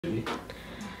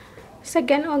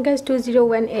2nd August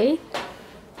 2018.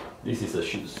 This is a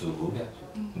Shih Tzu,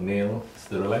 male,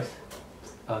 sterilized?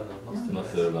 No, Not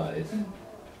sterilized.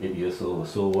 8 years old.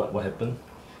 So what happened?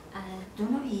 I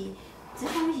don't know.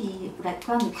 Just now he like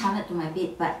want to come up to my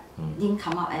bed, but didn't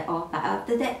come out at all. But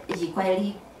after that, he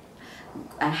quietly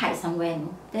hide somewhere.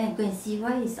 No? Then I go and see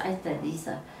why his eyes like this.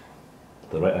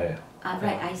 The right eye.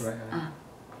 Right eyes. Right eye.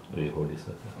 Wait, hold this.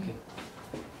 Okay.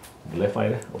 The left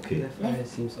eye, okay. Left eye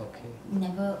seems okay.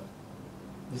 Never.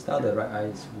 This now the right eye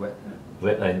is wet.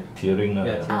 Right eye tearing. Yeah,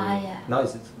 yeah. Now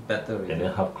it's better already. And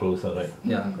then half closed, right?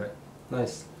 Yeah, correct.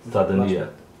 Nice. Suddenly,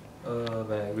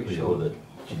 when I reach Wait, hold the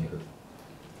chin first.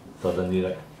 Suddenly,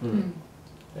 right?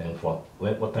 And for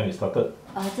what time you started?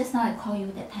 Just now I call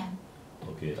you that time.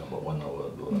 Okay, about 1 hour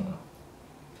ago.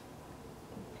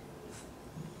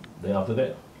 Then after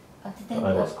that, After the that,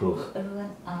 eye was closed.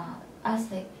 everyone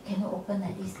asked like cannot open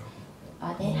like this.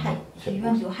 Then hide. He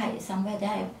want to hide somewhere. Then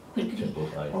I quickly Check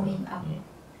both eyes, pull him up.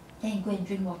 Then he go and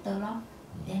drink water lor.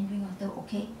 Then drink water,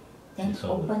 okay. Then This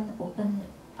one open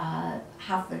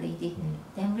half already.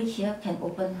 Then reach here can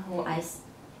open whole eyes.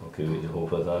 Okay, wait, you hold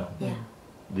first. Yeah.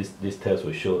 This test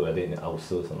will show whether any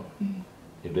ulcers or not.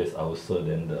 If there's ulcer,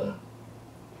 then the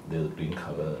green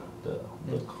color, the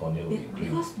cornea will be green.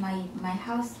 Because my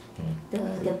house,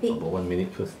 the big About 1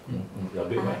 minute first. Your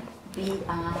bed, right?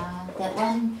 that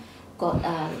one got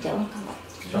that one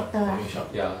Sharp, metal. sharp.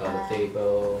 Yeah, the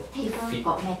table. Table feet.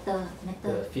 got metal.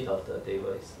 The feet of the table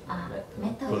is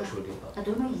Metal. protruding. I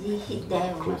don't know is it hit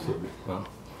there or Close a what.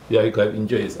 bit. Yeah, you could have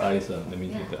injured his eyes. Let me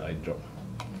take the eye drop.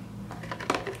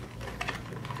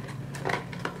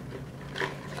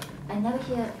 I never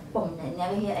hear boom. I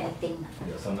never hear anything.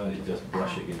 Yeah, sometimes it just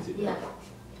brush against it. Yeah.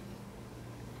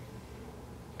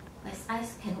 My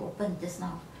eyes can open just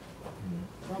now.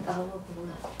 1 hour ago.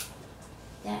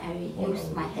 Then I use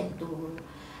my hand to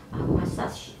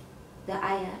massage the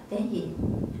eye. Then he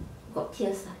got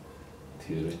tears.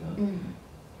 Tearing,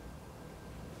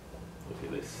 Okay,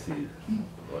 let's see.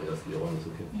 Oh, yes, your one is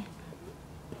okay.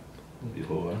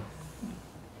 Behold,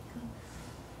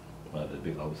 the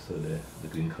big ulcer there, the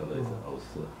green color is an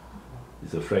ulcer.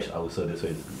 It's a fresh ulcer, that's why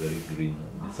it's very green.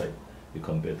 This side, you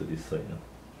compare to this side.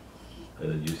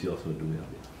 You see also do it.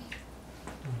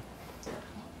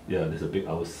 Yeah, there's a big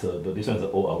ulcer, but this one's an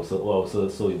old ulcer,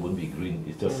 so it won't be green.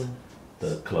 It's just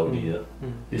the cloudy.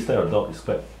 This type of dog is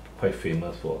quite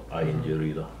famous for eye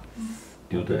injury,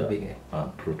 due to the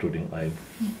protruding eye.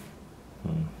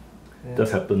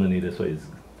 Just happened only. That's why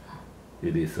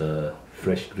it is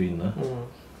fresh green.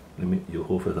 You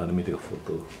hold first. Let me take a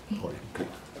photo.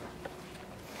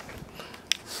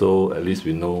 So at least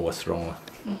we know what's wrong.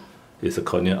 It's a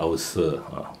corneal ulcer.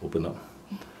 Open up.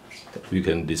 We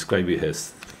can describe it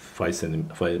as 5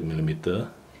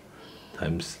 millimeter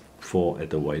times 4 at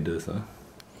the widest,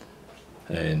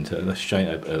 and let's shine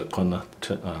at a corner.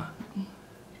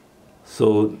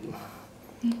 So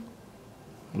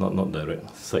not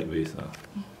direct, sideways,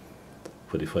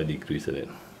 45 degrees at it.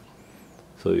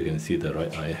 So you can see the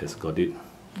right eye has got it.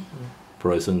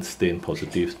 Fluorescein stain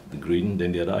positive, the green.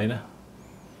 Then the other eye,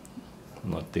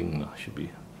 nothing should be.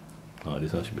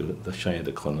 This one should be. Let's shine at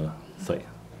the corner side.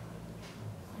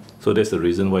 So that's the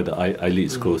reason why the eyelid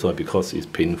is closed, because it's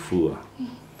painful.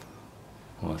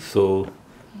 So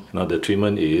now the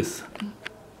treatment is,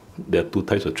 there are 2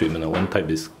 types of treatment. One type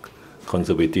is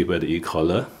conservative, where the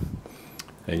e-collar,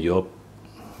 and you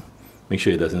make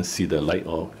sure it doesn't see the light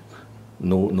or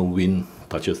no wind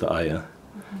touches the eye,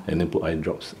 and then put eye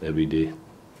drops every day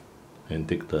and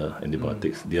take the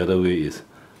antibiotics. The other way is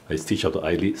I stitch up the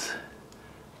eyelids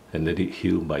and let it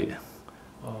heal by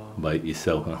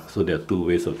itself. So there are 2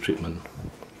 ways of treatment.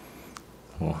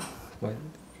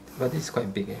 But this is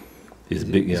quite big. It's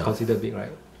big, It's considered big,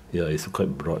 right? Yeah, it's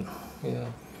quite broad.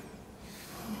 Yeah.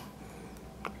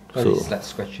 But So it's like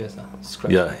scratches.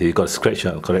 yeah, he got scratch.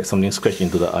 Correct, something scratched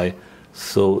into the eye.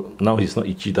 So now he's not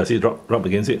itchy. Does he rub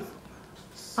against it?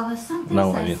 Sometimes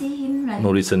Now, I see him like.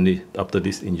 No, recently after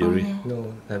this injury.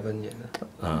 No, haven't yet.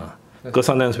 Because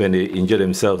sometimes when they injure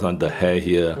themselves, the hair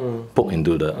here poke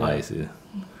into the eyes.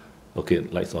 Okay,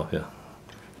 lights off here.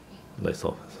 Lights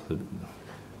off. So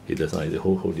he does not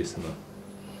hold this now.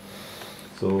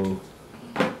 So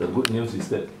the good news is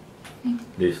that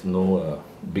there's no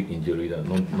big injury,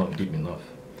 not deep enough.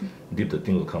 Deep, the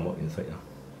thing will come out inside.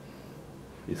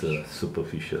 It's a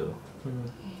superficial.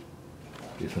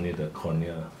 It's only the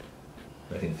cornea.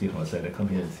 I can see from the side. I come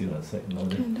here and see from the side. Now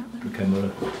the camera.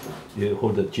 You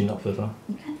hold the chin up first.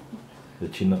 The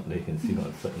chin up, they can see from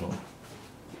the side.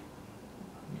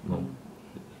 No.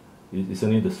 It's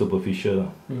only the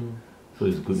superficial. So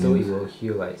it's good So news. it will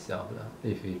heal by itself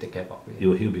if you take care properly. It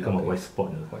will heal, become a Okay. white spot.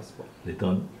 White spot. Later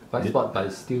on. White spot, but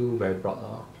it's still very broad.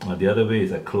 The other way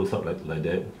is I close up like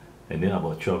that, and then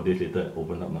about 12 days later I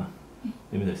open up.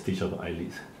 Maybe I stitch up the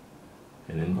eyelids.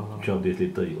 And then 12 days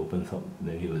later it opens up,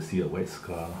 then you will see a white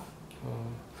scar.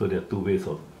 So there are two ways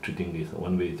of treating this.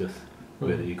 One way is just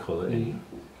wear the e-collar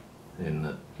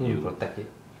and you protect it.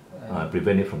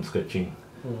 prevent it from scratching.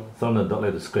 Some of the dogs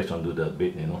like to scratch onto the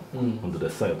bed, onto the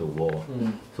side of the wall.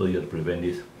 So you have to prevent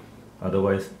this.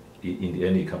 Otherwise, in the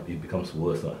end, it becomes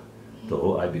worse. The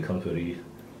whole eye becomes very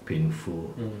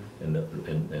painful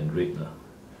and red.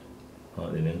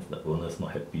 And then the owner's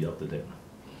not happy after that.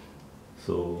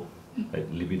 So I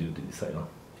leave it to decide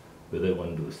whether I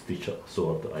want to stitch up,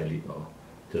 sew up the eyelid or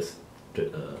just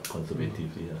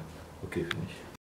conservatively. Okay, finish.